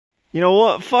You know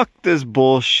what? Fuck this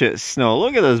bullshit snow.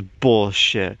 Look at this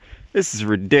bullshit. This is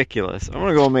ridiculous. I'm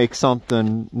gonna go make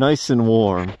something nice and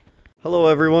warm. Hello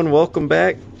everyone, welcome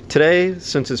back. Today,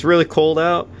 since it's really cold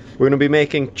out, we're gonna be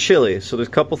making chili. So there's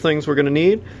a couple things we're gonna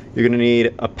need. You're gonna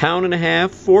need 1.5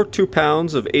 pounds for 2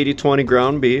 pounds of 80/20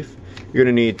 ground beef. You're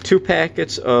gonna need 2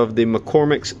 packets of the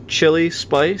McCormick's chili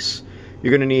spice.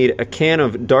 You're gonna need a can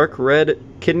of dark red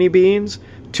kidney beans,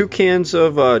 2 cans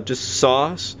of just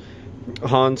sauce,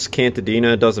 Hunt's,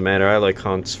 Cantadina, doesn't matter, I like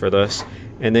Hunt's for this.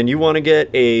 And then you want to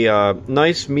get a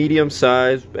nice medium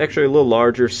size, actually a little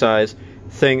larger size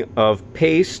thing of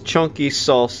paste chunky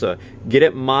salsa. Get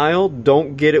it mild,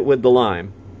 don't get it with the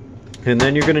lime. And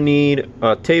then you're going to need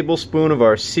a tablespoon of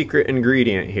our secret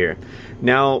ingredient here.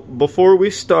 Now, before we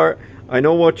start, I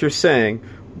know what you're saying,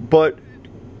 but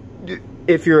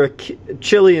if you're a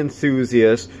chili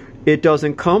enthusiast, it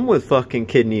doesn't come with fucking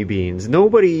kidney beans.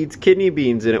 Nobody eats kidney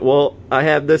beans in it. Well, I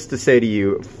have this to say to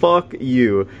you. Fuck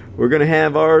you. We're going to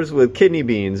have ours with kidney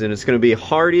beans, and it's going to be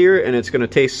heartier, and it's going to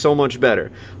taste so much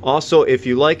better. Also, if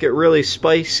you like it really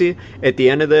spicy, at the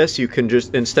end of this, you can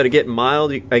just, instead of getting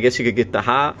mild, I guess you could get the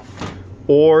hot,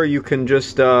 or you can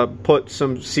just put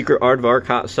some secret aardvark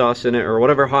hot sauce in it, or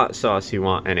whatever hot sauce you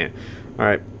want in it.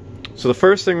 Alright, so the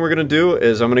first thing we're going to do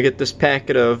is I'm going to get this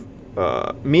packet of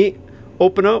meat.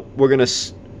 Open up, we're going to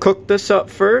cook this up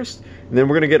first, and then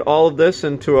we're going to get all of this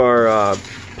into our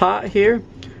pot here,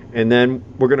 and then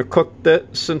we're going to cook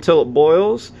this until it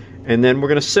boils, and then we're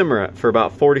going to simmer it for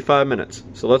about 45 minutes.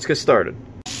 So let's get started.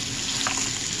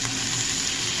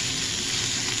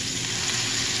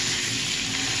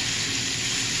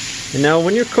 And now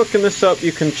when you're cooking this up,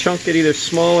 you can chunk it either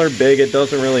small or big, it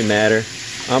doesn't really matter.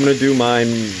 I'm going to do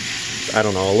mine, I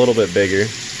don't know, a little bit bigger.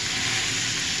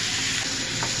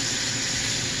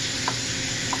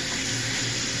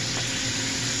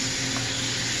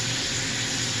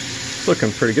 It's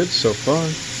looking pretty good so far.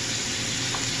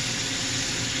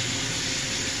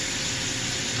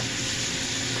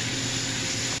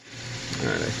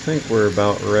 Alright, I think we're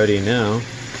about ready now.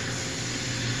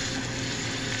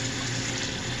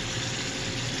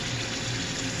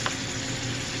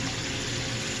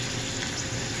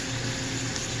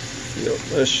 Yep,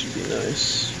 that should be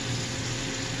nice.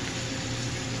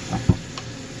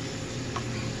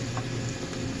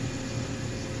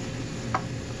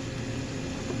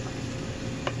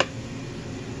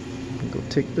 Go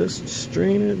take this and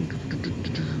strain it.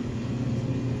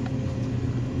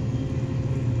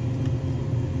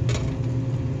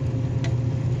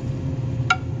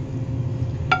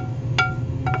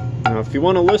 Now, if you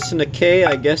want to listen to Kay,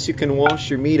 I guess you can wash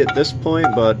your meat at this point,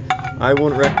 but I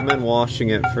wouldn't recommend washing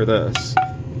it for this.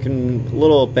 A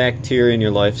little bacteria in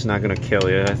your life's not going to kill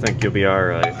you. I think you'll be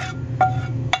alright.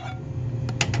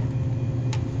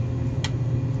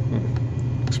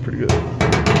 Looks pretty good.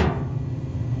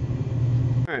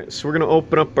 Alright, so we're going to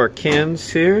open up our cans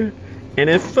here. And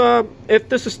if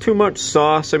this is too much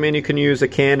sauce, I mean, you can use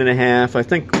 1.5 cans. I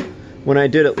think when I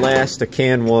did it last, 1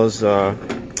 can was,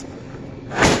 1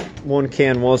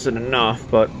 can wasn't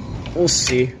enough, but we'll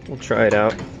see. We'll try it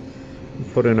out. We'll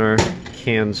put in our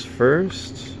cans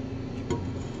first.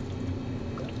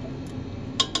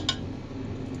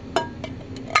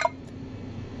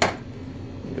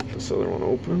 Get this other one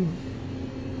open.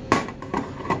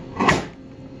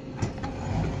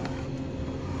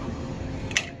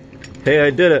 Hey,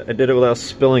 I did it. I did it without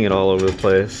spilling it all over the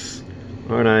place.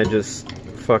 Aren't I just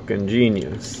fucking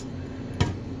genius?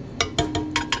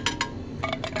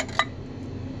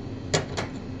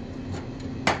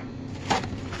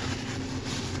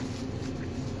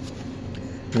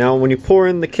 Now, when you pour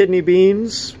in the kidney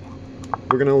beans,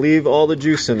 we're going to leave all the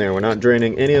juice in there. We're not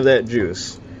draining any of that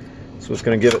juice. So it's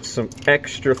going to give it some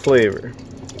extra flavor.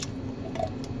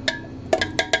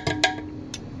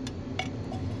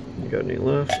 Got any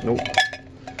left? Nope.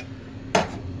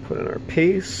 Put in our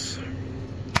paste.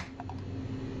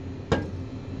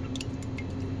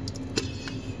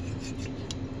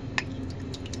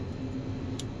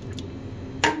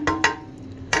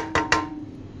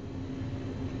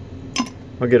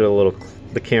 I'll get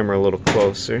the camera a little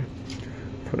closer.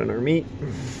 Put in our meat.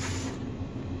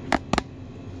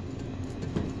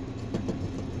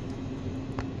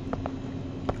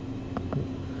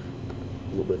 A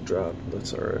little bit dropped,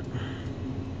 that's alright.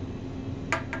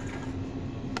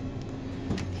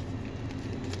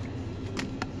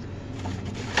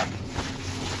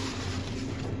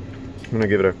 I'm going to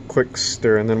give it a quick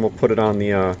stir, and then we'll put it on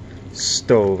the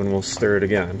stove and we'll stir it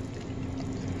again.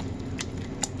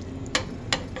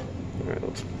 Alright,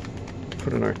 let's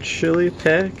put in our chili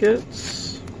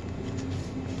packets.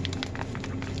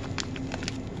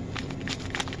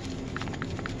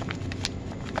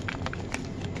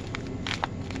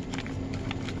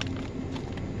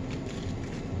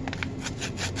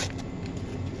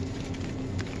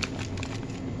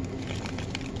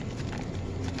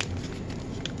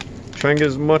 Try and get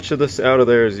as much of this out of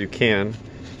there as you can.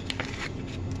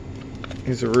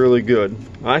 These are really good.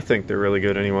 I think they're really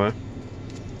good anyway.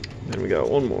 And we got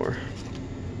one more.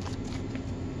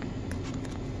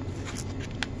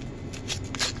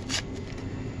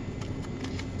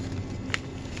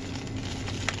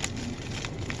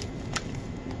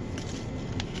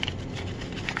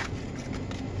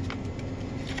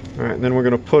 Alright, then we're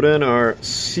going to put in our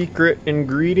secret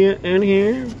ingredient in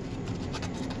here.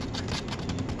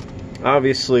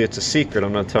 Obviously it's a secret,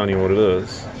 I'm not telling you what it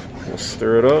is. We'll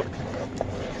stir it up.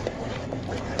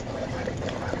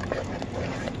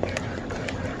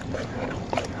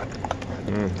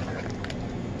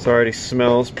 It already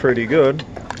smells pretty good.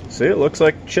 See, it looks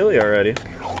like chili already.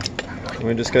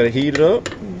 We just gotta heat it up.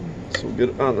 So we'll get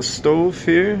it on the stove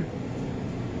here.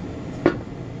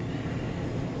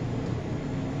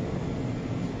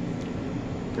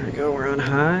 There we go, we're on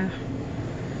high.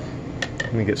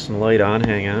 Let me get some light on,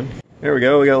 hang on. There we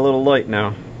go, we got a little light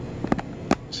now.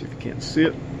 See if you can't see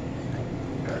it.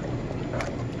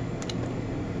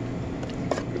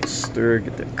 Good stir,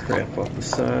 get that crap off the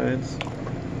sides.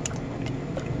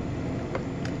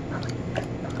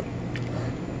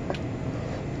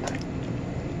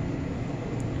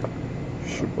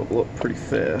 Should bubble up pretty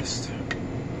fast.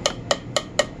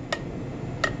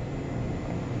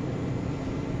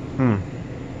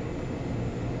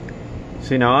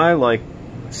 See, now I like,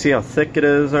 see how thick it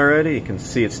is already? You can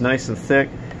see it's nice and thick.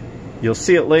 You'll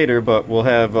see it later, but we'll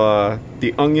have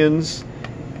the onions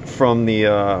from the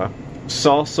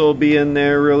salsa will be in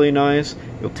there really nice.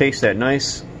 You'll taste that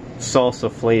nice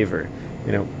salsa flavor.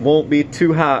 And it won't be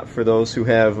too hot for those who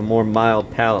have a more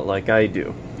mild palate like I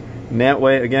do. And that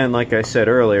way, again, like I said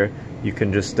earlier, you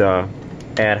can just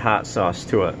add hot sauce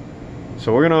to it.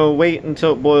 So we're gonna wait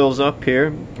until it boils up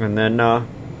here, and then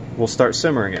we'll start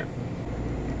simmering it.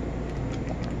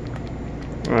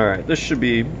 Alright, this should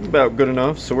be about good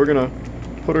enough, so we're gonna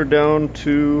put her down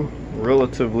to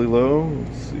relatively low.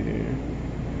 Let's see.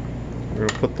 We're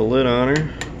gonna put the lid on her.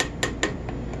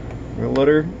 We're gonna let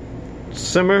her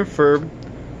simmer for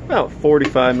about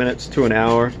 45 minutes to an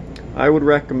hour. I would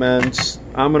recommend,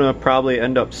 I'm gonna probably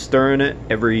end up stirring it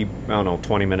every, I don't know,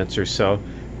 20 minutes or so,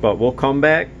 but we'll come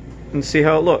back and see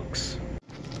how it looks.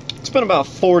 It's been about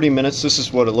 40 minutes. This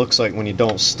is what it looks like when you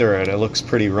don't stir it. It looks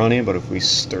pretty runny, but if we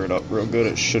stir it up real good,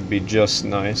 it should be just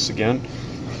nice again.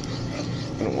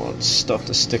 I don't want stuff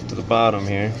to stick to the bottom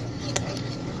here.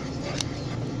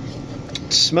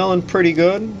 It's smelling pretty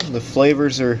good. The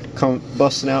flavors are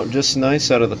busting out just nice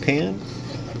out of the pan.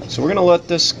 So we're gonna let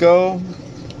this go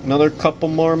another couple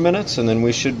more minutes, and then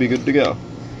we should be good to go.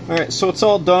 Alright, so it's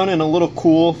all done and a little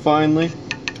cool finally.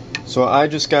 So I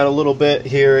just got a little bit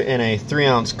here in a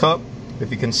 3-ounce cup. If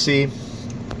you can see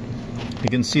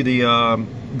the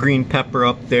green pepper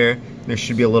up there. There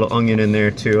should be a little onion in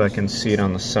there too. I can see it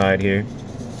on the side here.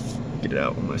 Get it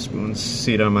out with my spoon.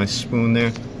 See it on my spoon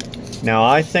there. Now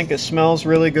I think it smells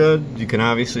really good. You can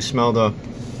obviously smell the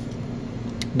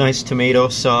nice tomato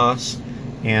sauce.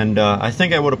 And I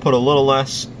think I would have put a little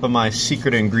less of my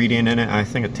secret ingredient in it. I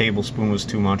think a tablespoon was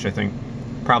too much. I think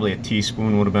probably a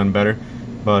teaspoon would have been better.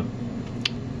 But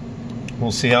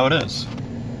we'll see how it is.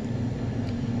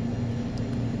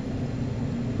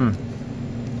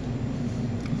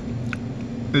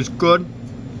 It's good.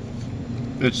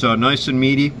 It's nice and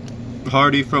meaty,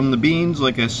 hearty from the beans.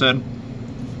 Like I said,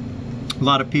 a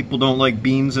lot of people don't like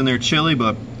beans in their chili,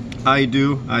 but I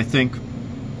do. I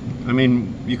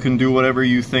mean, you can do whatever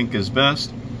you think is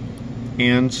best.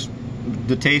 And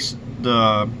the taste,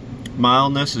 the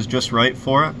mildness is just right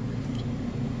for it.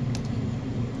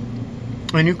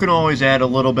 And you can always add a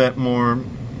little bit more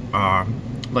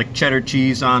like cheddar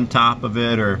cheese on top of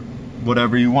it or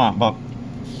whatever you want. But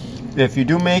if you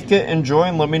do make it, enjoy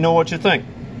and let me know what you think.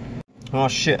 Oh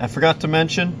shit, I forgot to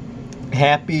mention,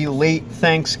 happy late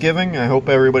Thanksgiving. I hope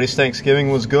everybody's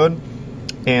Thanksgiving was good.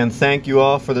 And thank you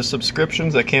all for the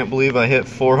subscriptions. I can't believe I hit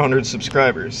 400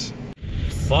 subscribers.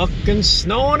 Fucking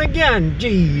snowing again,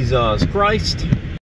 Jesus Christ.